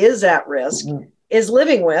that is at risk is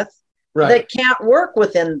living with. Right. That can't work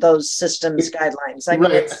within those systems guidelines. I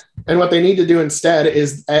mean, and what they need to do instead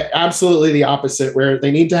is absolutely the opposite, where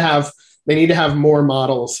they need to have more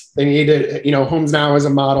models. They need to, Homes Now is a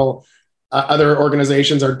model. Other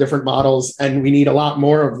organizations are different models, and we need a lot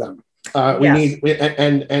more of them.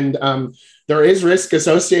 There is risk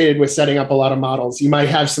associated with setting up a lot of models. You might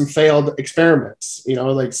have some failed experiments,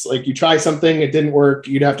 like you try something, it didn't work,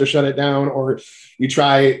 you'd have to shut it down, or you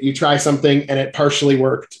try something and it partially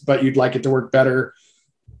worked, but you'd like it to work better.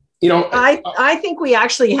 I think we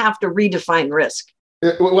actually have to redefine risk.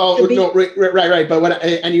 Right. But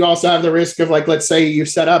and you also have the risk of, like, let's say you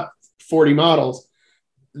set up 40 models,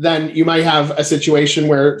 then you might have a situation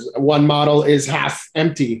where one model is half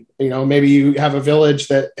empty. Maybe you have a village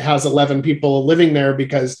that has 11 people living there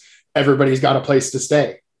because everybody's got a place to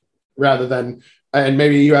stay, and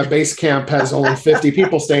maybe you have base camp has only 50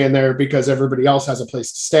 people staying there because everybody else has a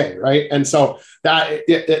place to stay. Right. And so that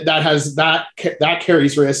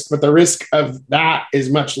carries risk, but the risk of that is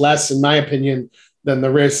much less, in my opinion, than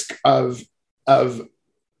the risk of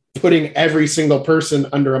putting every single person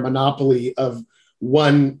under a monopoly of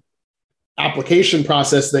one application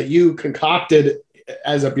process that you concocted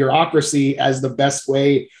as a bureaucracy as the best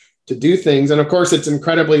way to do things. And of course, it's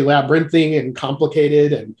incredibly labyrinthine and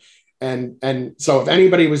complicated. And so if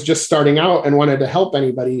anybody was just starting out and wanted to help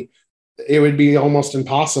anybody, it would be almost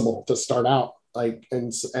impossible to start out.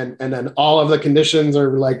 And then all of the conditions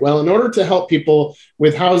are like, well, in order to help people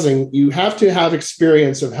with housing, you have to have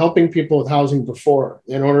experience of helping people with housing before,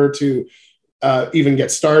 in order to even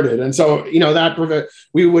get started. And so,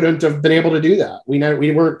 we wouldn't have been able to do that.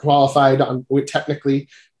 We weren't qualified technically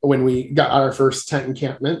when we got our first tent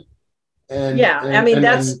encampment.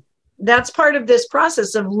 That's part of this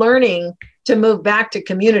process of learning to move back to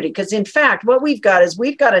community. Because in fact, what we've got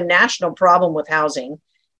a national problem with housing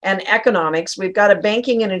and economics. We've got a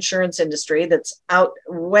banking and insurance industry that's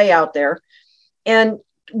way out there. And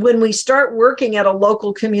when we start working at a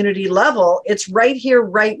local community level, it's right here,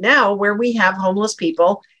 right now, where we have homeless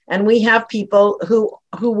people, and we have people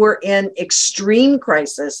who were in extreme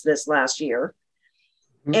crisis this last year.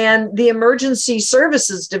 Mm-hmm. And the emergency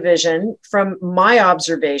services division, from my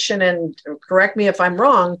observation, and correct me if I'm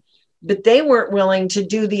wrong, but they weren't willing to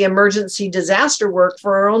do the emergency disaster work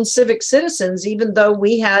for our own civic citizens, even though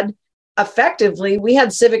we had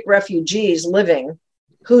civic refugees living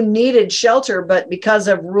who needed shelter, but because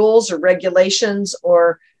of rules or regulations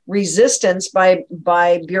or resistance by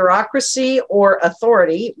bureaucracy or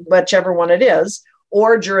authority, whichever one it is,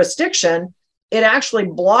 or jurisdiction, it actually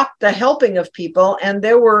blocked the helping of people. And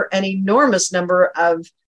there were an enormous number of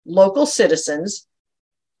local citizens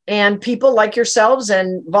and people like yourselves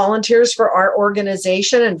and volunteers for our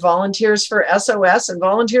organization and volunteers for SOS and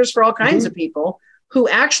volunteers for all kinds of people who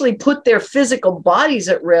actually put their physical bodies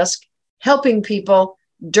at risk, helping people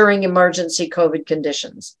during emergency COVID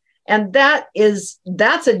conditions. And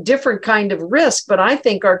that's a different kind of risk. But I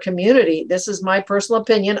think our community, this is my personal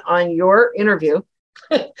opinion on your interview,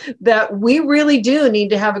 that we really do need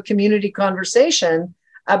to have a community conversation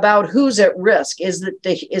about who's at risk. Is it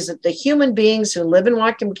the human beings who live in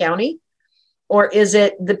Whatcom County? Or is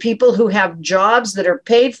it the people who have jobs that are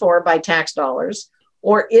paid for by tax dollars?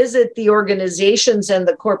 Or is it the organizations and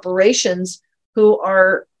the corporations who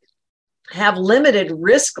have limited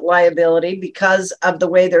risk liability because of the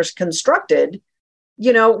way they're constructed?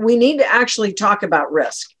 We need to actually talk about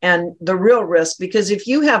risk and the real risk, because if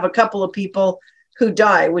you have a couple of people who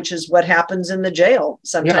die, which is what happens in the jail,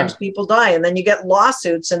 sometimes people die, and then you get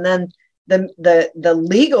lawsuits, and then the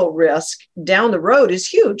legal risk down the road is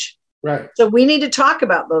huge. Right. So we need to talk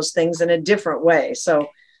about those things in a different way. So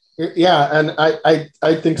yeah, and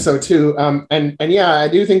I think so too. And yeah, I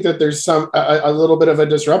do think that there's a little bit of a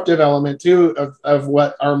disruptive element too of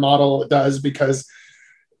what our model does, because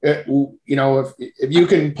if you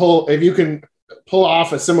can pull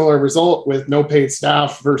off a similar result with no paid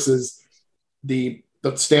staff versus the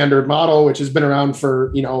standard model, which has been around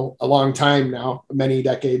for a long time now, many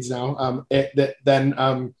decades now,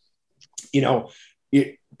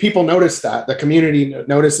 people notice that, the community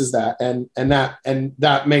notices that, and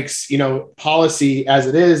that makes policy as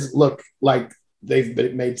it is look like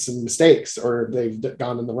they've made some mistakes or they've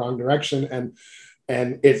gone in the wrong direction,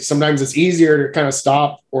 and sometimes it's easier to kind of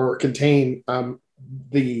stop or contain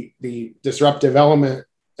the disruptive element,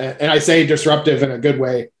 and I say disruptive in a good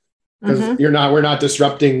way, because we're not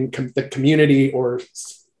disrupting the community or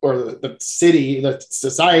the city, the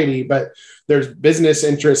society, but there's business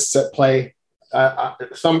interests at play.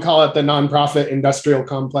 Some call it the nonprofit industrial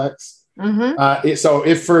complex. So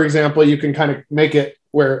if, for example, you can kind of make it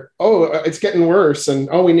where, it's getting worse, and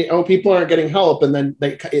people aren't getting help, and then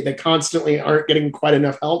they constantly aren't getting quite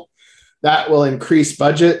enough help, that will increase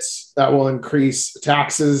budgets, that will increase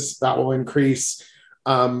taxes, that will increase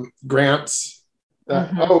grants.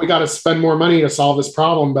 We got to spend more money to solve this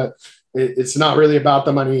problem, but it's not really about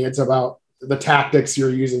the money. It's about the tactics you're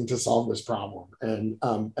using to solve this problem, and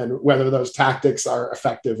whether those tactics are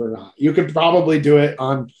effective or not. You could probably do it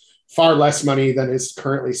on far less money than is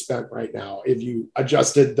currently spent right now if you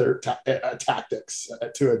adjusted their tactics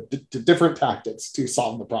to different tactics to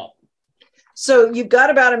solve the problem. So you've got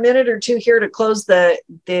about a minute or two here to close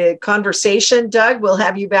the conversation, Doug. We'll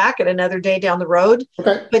have you back at another day down the road.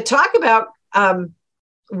 Okay. But talk about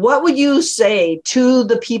what would you say to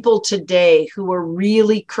the people today who are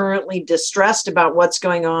really currently distressed about what's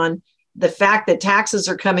going on, the fact that taxes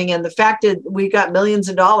are coming in, the fact that we've got millions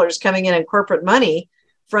of dollars coming in corporate money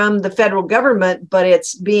from the federal government, but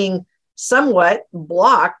it's being somewhat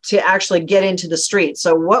blocked to actually get into the street.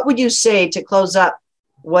 So what would you say to close up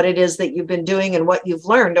what it is that you've been doing and what you've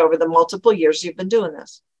learned over the multiple years you've been doing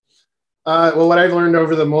this? Well, what I've learned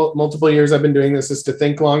over the multiple years I've been doing this is to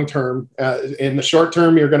think long term. In the short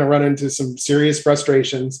term, you're going to run into some serious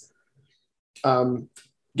frustrations.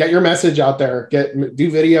 Get your message out there.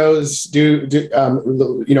 Do videos.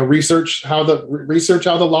 Research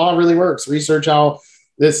how the law really works. Research how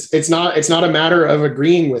this. It's not a matter of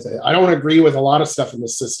agreeing with it. I don't agree with a lot of stuff in the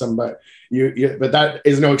system, but but that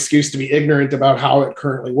is no excuse to be ignorant about how it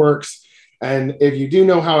currently works. And if you do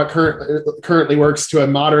know how it currently works to a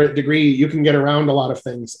moderate degree, you can get around a lot of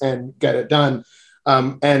things and get it done,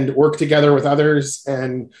 and work together with others.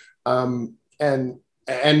 And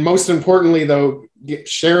most importantly, though,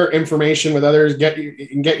 share information with others.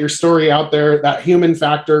 Get your story out there. That human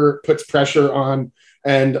factor puts pressure on,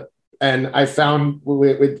 and I found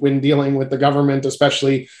when dealing with the government,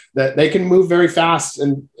 especially, that they can move very fast,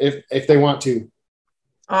 and if they want to.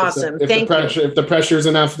 Awesome. If the pressure is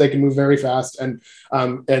enough, they can move very fast, and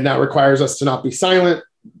that requires us to not be silent.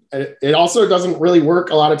 It also doesn't really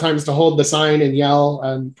work a lot of times to hold the sign and yell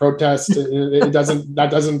and protest. It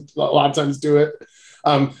doesn't a lot of times do it.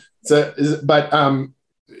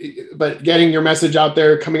 But getting your message out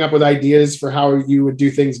there, coming up with ideas for how you would do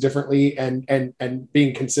things differently, and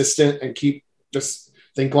being consistent, and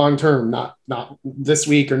think long term, not this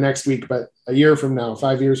week or next week, but a year from now,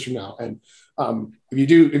 5 years from now. And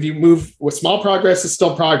if you move with small progress, is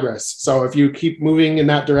still progress. So if you keep moving in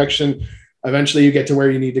that direction, eventually you get to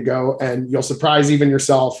where you need to go, and you'll surprise even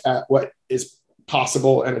yourself at what is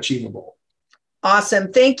possible and achievable.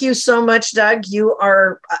 Awesome. Thank you so much, Doug. You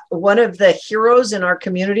are one of the heroes in our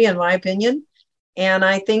community, in my opinion. And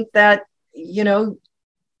I think that,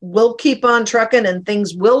 we'll keep on trucking, and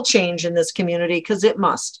things will change in this community, because it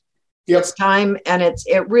must. Yep. It's time, and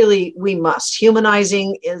we must.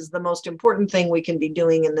 Humanizing is the most important thing we can be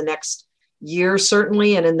doing in the next year,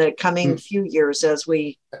 certainly, and in the coming few years as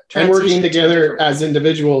we transition. And working together as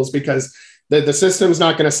individuals, because the system's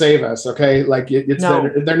not going to save us. Okay.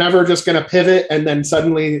 They're never just going to pivot and then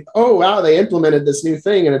suddenly, oh, wow, they implemented this new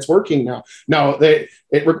thing and it's working now. No,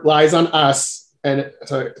 it relies on us, and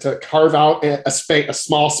to carve out a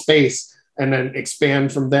small space, and then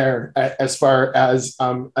expand from there as far as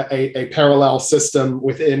a parallel system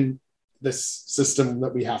within this system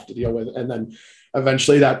that we have to deal with. And then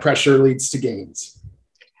eventually that pressure leads to gains.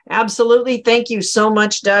 Absolutely. Thank you so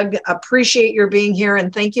much, Doug. Appreciate your being here.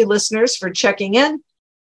 And thank you, listeners, for checking in.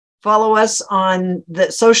 Follow us on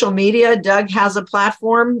the social media. Doug has a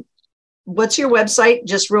platform. What's your website?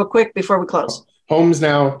 Just real quick before we close.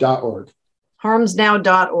 Homesnow.org.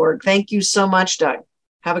 Homesnow.org. Thank you so much, Doug.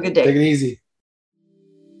 Have a good day. Take it easy.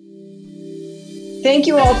 Thank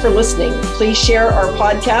you all for listening. Please share our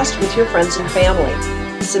podcast with your friends and family.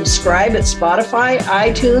 Subscribe at Spotify,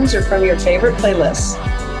 iTunes, or from your favorite playlists.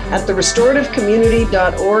 At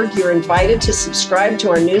therestorativecommunity.org, you're invited to subscribe to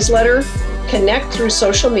our newsletter, connect through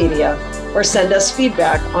social media, or send us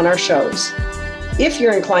feedback on our shows. If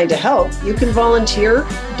you're inclined to help, you can volunteer,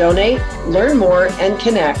 donate, learn more, and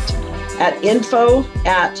connect at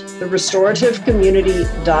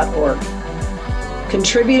info@therestorativecommunity.org.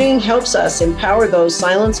 Contributing helps us empower those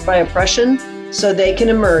silenced by oppression so they can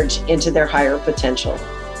emerge into their higher potential.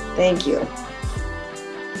 Thank you.